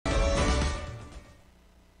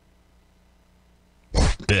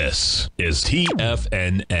This is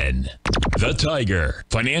TFNN, the Tiger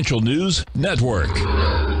Financial News Network.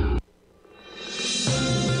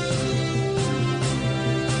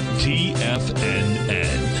 TFNN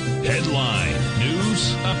Headline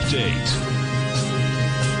News Update.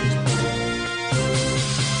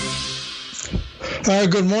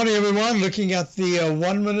 Good morning, everyone. Looking at the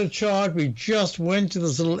 1-minute chart, we just went to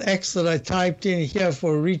this little X that I typed in here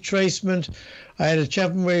for retracement. I had a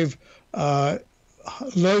Chapman wave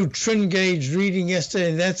low trend gauge reading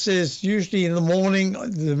yesterday, and that says usually in the morning,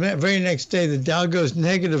 the very next day, the Dow goes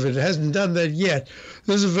negative. It hasn't done that yet.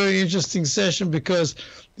 This is a very interesting session because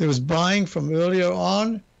there was buying from earlier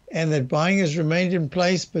on, and that buying has remained in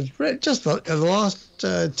place. But just the last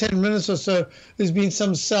 10 minutes or so, there's been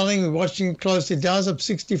some selling. We're watching it closely. Dow's up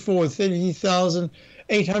 64,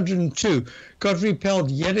 30,802. Got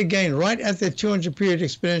repelled yet again right at the 200-period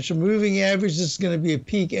exponential moving average. This is going to be a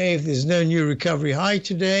peak A if there's no new recovery high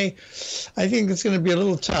today. I think it's going to be a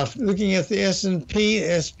little tough. Looking at the S&P,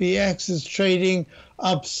 SPX is trading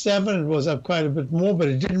up 7. It was up quite a bit more, but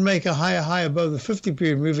it didn't make a higher high above the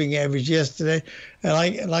 50-period moving average yesterday. And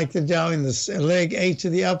I like the Dow in the leg A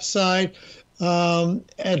to the upside at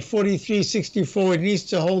 43.64. It needs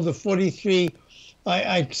to hold the 43.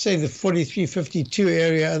 I'd say the 43.52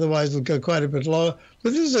 area, otherwise it'll go quite a bit lower.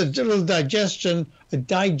 But this is a little digestion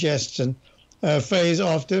phase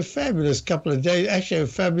after a fabulous couple of days, actually a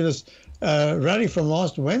fabulous rally from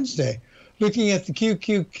last Wednesday. Looking at the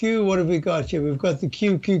QQQ, what have we got here? We've got the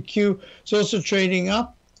QQQ. It's also trading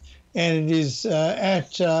up, and it is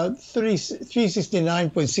at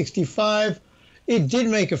 369.65. It did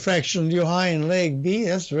make a fractional new high in leg B.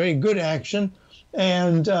 That's very good action.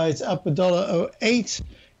 And it's up $1.08.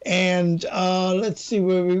 And let's see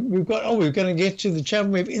where we've got. Oh, we're going to get to the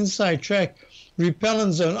Chapman Wave Inside Track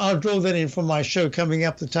Repellent Zone. I'll draw that in for my show coming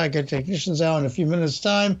up, the Tiger Technicians Hour, in a few minutes'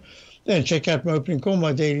 time. Then check out my opening call,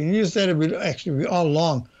 my daily newsletter. We are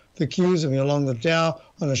long the Qs, and we're along the Dow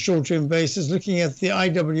on a short-term basis. Looking at the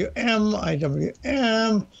IWM.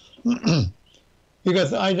 We got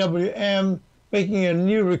the IWM making a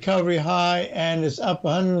new recovery high, and it's up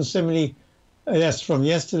 170. That's from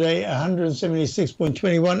yesterday,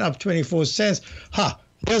 176.21, up 24 cents.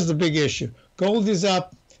 Here's the big issue. Gold is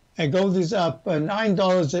up, and gold is up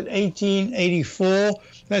 $9 at 18.84.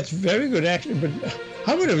 That's very good, actually, but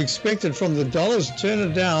I would have expected from the dollars turn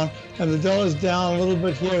it down, and the dollar's down a little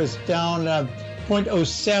bit here. It's down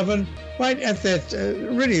 0.07, right at that.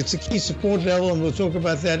 Really, it's a key support level, and we'll talk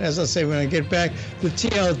about that, as I say, when I get back. The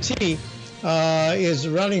TLT is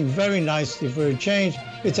running very nicely for a change.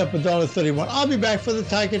 It's up $1.31. I'll be back for the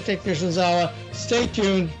Tiger Technicians Hour. Stay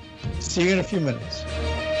tuned. See you in a few minutes.